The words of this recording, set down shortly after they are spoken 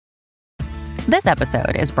This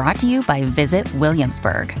episode is brought to you by Visit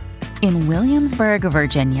Williamsburg. In Williamsburg,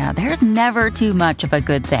 Virginia, there's never too much of a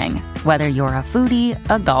good thing. Whether you're a foodie,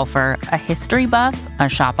 a golfer, a history buff, a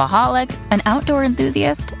shopaholic, an outdoor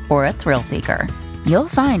enthusiast, or a thrill seeker, you'll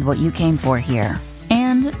find what you came for here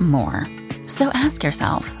and more. So ask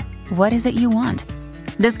yourself, what is it you want?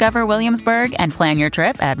 Discover Williamsburg and plan your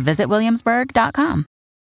trip at visitwilliamsburg.com.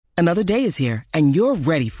 Another day is here, and you're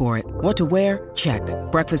ready for it. What to wear? Check.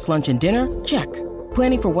 Breakfast, lunch, and dinner? Check.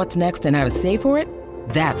 Planning for what's next and how to save for it?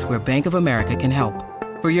 That's where Bank of America can help.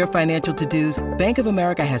 For your financial to-dos, Bank of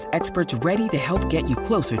America has experts ready to help get you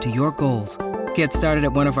closer to your goals. Get started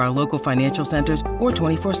at one of our local financial centers or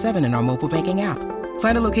 24/7 in our mobile banking app.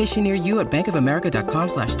 Find a location near you at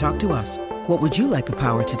bankofamerica.com/talktous. What would you like the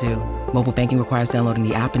power to do? Mobile banking requires downloading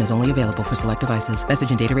the app and is only available for select devices.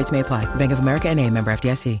 Message and data rates may apply. Bank of America N.A., member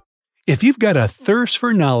FDIC. If you've got a thirst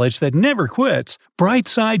for knowledge that never quits,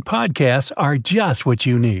 Brightside Podcasts are just what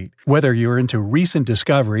you need. Whether you're into recent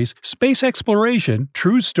discoveries, space exploration,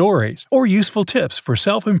 true stories, or useful tips for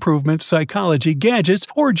self-improvement, psychology, gadgets,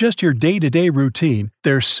 or just your day-to-day routine,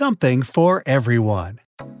 there's something for everyone.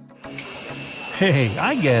 Hey,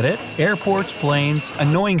 I get it. Airports, planes,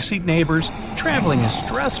 annoying seat neighbors, traveling is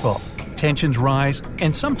stressful. Tensions rise,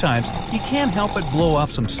 and sometimes you can't help but blow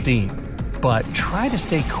off some steam. But try to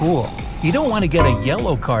stay cool. You don't want to get a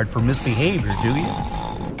yellow card for misbehavior, do you?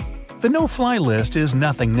 The no-fly list is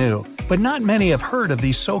nothing new, but not many have heard of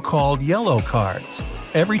these so-called yellow cards.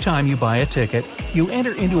 Every time you buy a ticket, you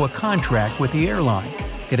enter into a contract with the airline.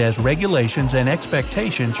 It has regulations and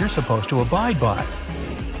expectations you're supposed to abide by.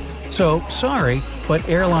 So, sorry, but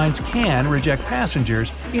airlines can reject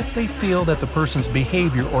passengers if they feel that the person's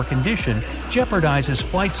behavior or condition jeopardizes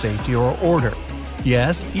flight safety or order.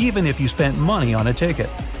 Yes, even if you spent money on a ticket.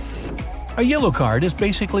 A yellow card is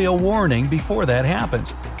basically a warning before that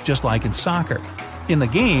happens, just like in soccer. In the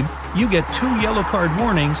game, you get 2 yellow card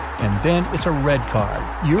warnings, and then it's a red card.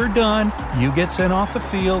 You're done, you get sent off the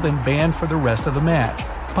field and banned for the rest of the match,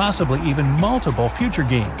 possibly even multiple future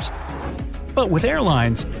games. But with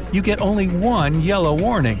airlines, you get only 1 yellow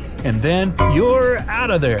warning, and then you're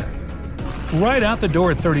out of there. Right out the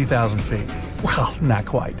door at 30,000 feet. Well, not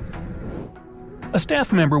quite. A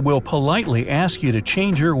staff member will politely ask you to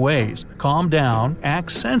change your ways, calm down,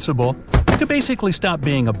 act sensible, to basically stop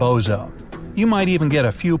being a bozo. You might even get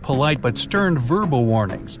a few polite but stern verbal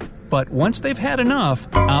warnings. But once they've had enough,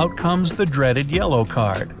 out comes the dreaded yellow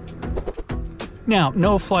card. Now,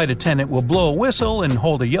 no flight attendant will blow a whistle and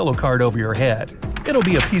hold a yellow card over your head. It'll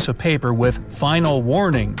be a piece of paper with "Final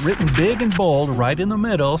Warning" written big and bold right in the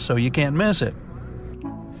middle so you can't miss it.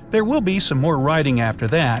 There will be some more writing after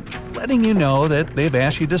that, letting you know that they've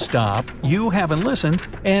asked you to stop, you haven't listened,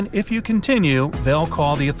 and if you continue, they'll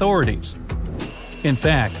call the authorities. In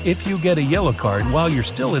fact, if you get a yellow card while you're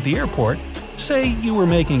still at the airport, say you were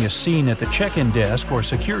making a scene at the check-in desk or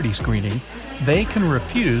security screening, they can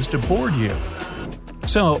refuse to board you.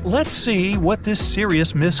 So let's see what this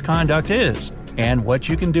serious misconduct is, and what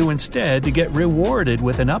you can do instead to get rewarded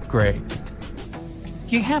with an upgrade.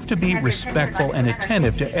 You have to be respectful and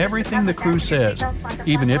attentive to everything the crew says,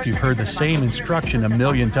 even if you've heard the same instruction a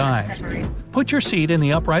million times. Put your seat in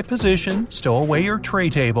the upright position, stow away your tray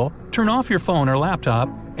table, turn off your phone or laptop,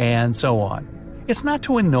 and so on. It's not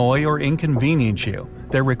to annoy or inconvenience you.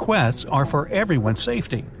 Their requests are for everyone's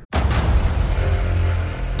safety.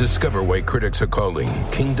 Discover why critics are calling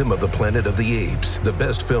Kingdom of the Planet of the Apes the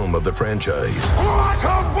best film of the franchise. What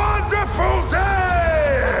a wonderful day!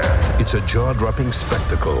 It's a jaw-dropping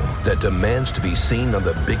spectacle that demands to be seen on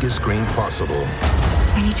the biggest screen possible.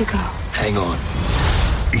 We need to go. Hang on.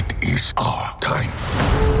 It is our time.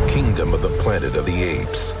 Kingdom of the Planet of the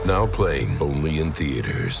Apes. Now playing only in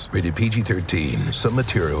theaters. Rated PG-13. Some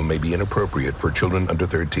material may be inappropriate for children under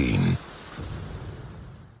 13.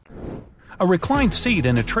 A reclined seat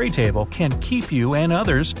and a tray table can keep you and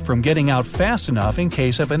others from getting out fast enough in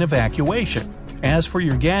case of an evacuation. As for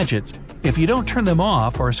your gadgets, if you don't turn them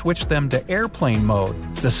off or switch them to airplane mode,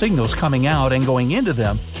 the signals coming out and going into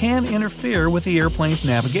them can interfere with the airplane's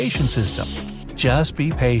navigation system. Just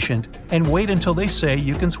be patient and wait until they say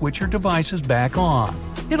you can switch your devices back on.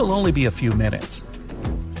 It'll only be a few minutes.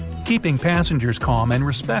 Keeping passengers calm and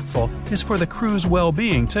respectful is for the crew's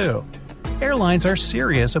well-being, too. Airlines are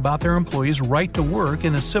serious about their employees' right to work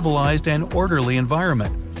in a civilized and orderly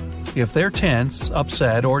environment. If they're tense,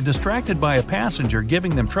 upset, or distracted by a passenger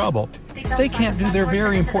giving them trouble, they can't do their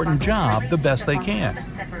very important job the best they can.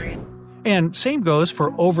 And same goes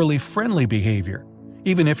for overly friendly behavior.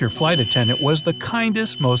 Even if your flight attendant was the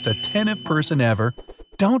kindest, most attentive person ever,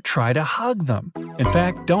 don't try to hug them. In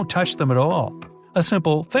fact, don't touch them at all. A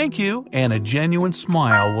simple thank you and a genuine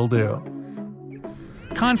smile will do.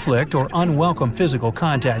 Conflict or unwelcome physical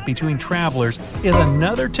contact between travelers is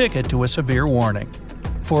another ticket to a severe warning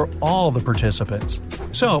for all the participants.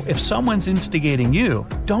 So if someone's instigating you,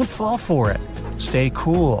 don't fall for it. Stay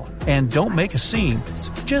cool and don't make a scene.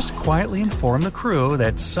 Just quietly inform the crew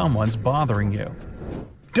that someone's bothering you.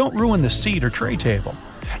 Don't ruin the seat or tray table.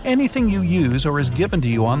 Anything you use or is given to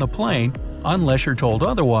you on the plane, unless you're told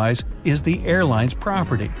otherwise, is the airline's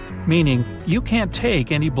property, meaning you can't take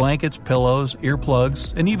any blankets, pillows,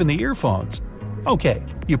 earplugs, and even the earphones. Okay,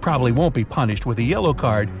 you probably won't be punished with a yellow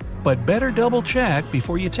card, but better double check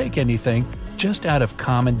before you take anything, just out of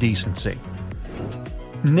common decency.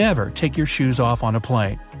 Never take your shoes off on a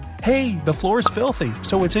plane. Hey, the floor's filthy,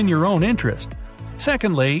 so it's in your own interest.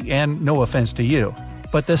 Secondly, and no offense to you,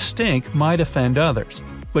 but the stink might offend others.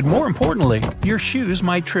 But more importantly, your shoes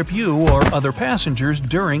might trip you or other passengers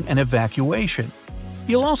during an evacuation.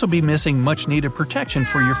 You'll also be missing much-needed protection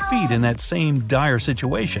for your feet in that same dire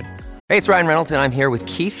situation. Hey, it's Ryan Reynolds, and I'm here with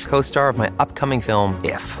Keith, co-star of my upcoming film,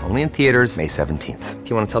 If, only in theaters May 17th. Do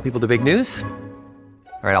you want to tell people the big news?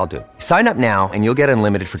 All right, I'll do it. Sign up now and you'll get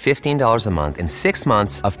unlimited for $15 a month and 6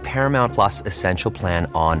 months of Paramount Plus Essential Plan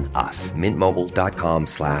on us.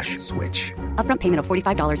 MintMobile.com/switch. Upfront payment of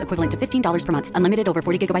 $45 equivalent to $15 per month. Unlimited over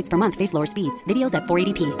 40 gigabytes per month. Face lower speeds. Videos at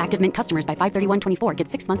 480p. Active Mint customers by 531.24 get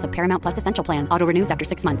 6 months of Paramount Plus Essential Plan. Auto renews after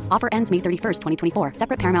 6 months. Offer ends May 31st, 2024.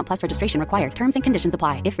 Separate Paramount Plus registration required. Terms and conditions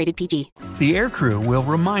apply if rated PG. The aircrew will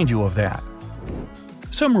remind you of that.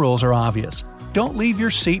 Some rules are obvious. Don't leave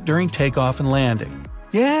your seat during takeoff and landing.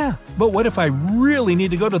 Yeah, but what if I really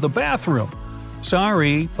need to go to the bathroom?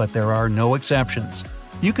 Sorry, but there are no exceptions.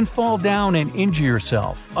 You can fall down and injure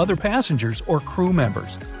yourself, other passengers, or crew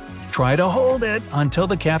members. Try to hold it until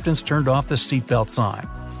the captain's turned off the seatbelt sign.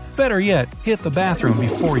 Better yet, hit the bathroom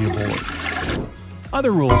before you board.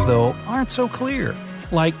 Other rules, though, aren't so clear,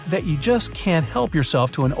 like that you just can't help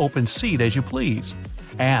yourself to an open seat as you please.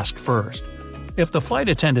 Ask first. If the flight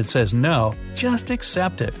attendant says no, just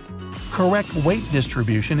accept it. Correct weight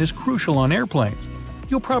distribution is crucial on airplanes.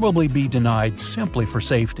 You'll probably be denied simply for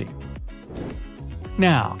safety.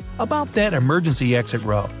 Now, about that emergency exit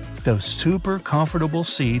row, those super comfortable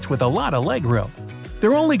seats with a lot of legroom.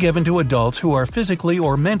 They're only given to adults who are physically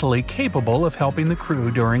or mentally capable of helping the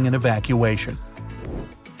crew during an evacuation.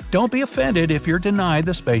 Don't be offended if you're denied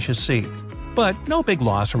the spacious seat. But no big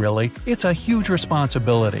loss really, it's a huge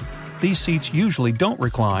responsibility. These seats usually don't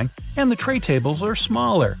recline, and the tray tables are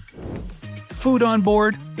smaller. Food on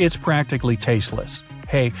board? It's practically tasteless.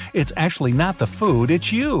 Hey, it's actually not the food,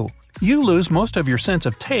 it's you. You lose most of your sense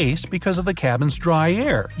of taste because of the cabin's dry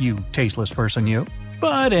air, you tasteless person you.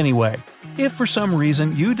 But anyway, if for some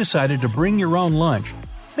reason you decided to bring your own lunch,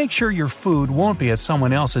 make sure your food won't be at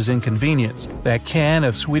someone else's inconvenience. That can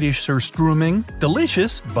of Swedish surströmming,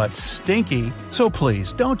 delicious but stinky, so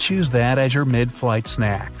please don't choose that as your mid-flight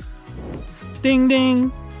snack. Ding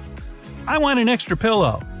ding! I want an extra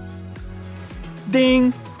pillow.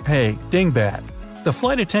 Ding! Hey, dingbat. The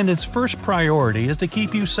flight attendant's first priority is to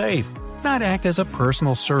keep you safe, not act as a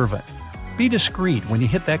personal servant. Be discreet when you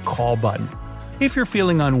hit that call button. If you're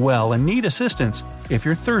feeling unwell and need assistance, if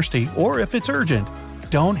you're thirsty, or if it's urgent,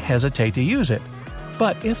 don't hesitate to use it.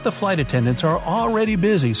 But if the flight attendants are already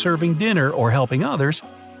busy serving dinner or helping others,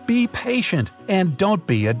 be patient and don't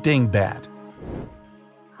be a dingbat.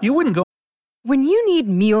 You wouldn't go. When you need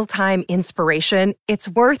mealtime inspiration, it's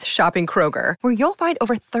worth shopping Kroger, where you'll find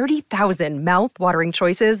over 30,000 mouth-watering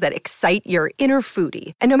choices that excite your inner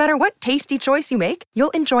foodie. And no matter what tasty choice you make,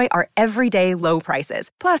 you'll enjoy our everyday low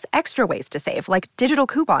prices, plus extra ways to save, like digital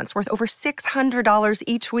coupons worth over $600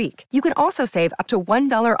 each week. You can also save up to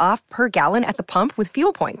 $1 off per gallon at the pump with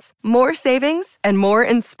fuel points. More savings and more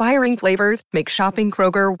inspiring flavors make shopping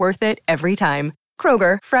Kroger worth it every time.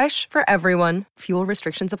 Kroger, fresh for everyone. Fuel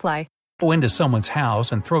restrictions apply. Into someone's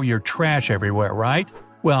house and throw your trash everywhere, right?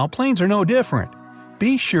 Well, planes are no different.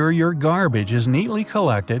 Be sure your garbage is neatly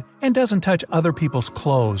collected and doesn't touch other people's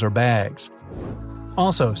clothes or bags.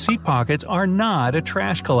 Also, seat pockets are not a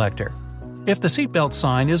trash collector. If the seatbelt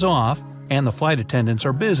sign is off and the flight attendants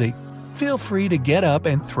are busy, feel free to get up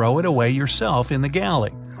and throw it away yourself in the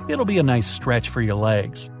galley. It'll be a nice stretch for your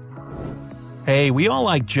legs. Hey, we all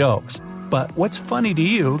like jokes, but what's funny to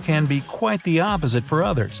you can be quite the opposite for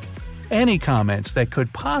others. Any comments that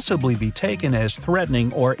could possibly be taken as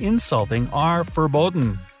threatening or insulting are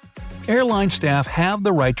verboten. Airline staff have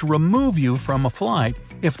the right to remove you from a flight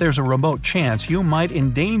if there's a remote chance you might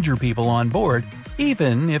endanger people on board,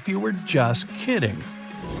 even if you were just kidding.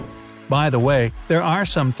 By the way, there are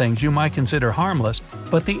some things you might consider harmless,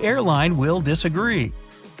 but the airline will disagree.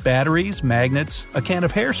 batteries, magnets, a can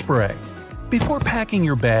of hairspray. Before packing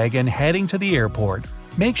your bag and heading to the airport,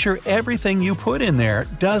 make sure everything you put in there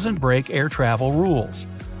doesn't break air travel rules.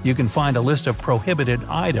 You can find a list of prohibited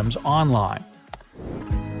items online.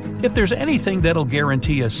 If there's anything that'll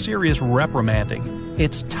guarantee a serious reprimanding,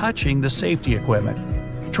 it's touching the safety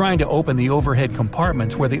equipment. Trying to open the overhead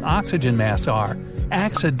compartments where the oxygen masks are,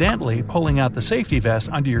 accidentally pulling out the safety vest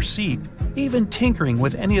under your seat, even tinkering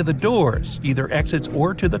with any of the doors, either exits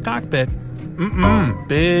or to the cockpit.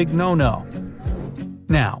 Big no-no.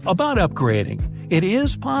 Now, about upgrading. It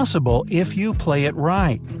is possible if you play it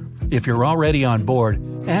right. If you're already on board,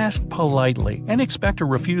 ask politely and expect a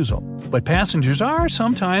refusal. But passengers are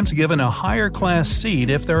sometimes given a higher class seat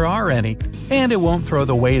if there are any, and it won't throw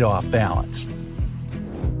the weight off balance.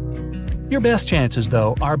 Your best chances,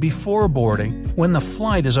 though, are before boarding when the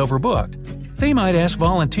flight is overbooked. They might ask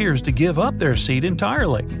volunteers to give up their seat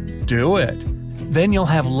entirely. Do it. Then you'll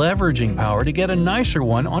have leveraging power to get a nicer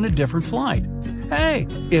one on a different flight. Hey,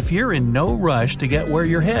 if you're in no rush to get where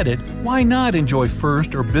you're headed, why not enjoy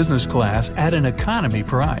first or business class at an economy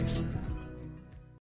price?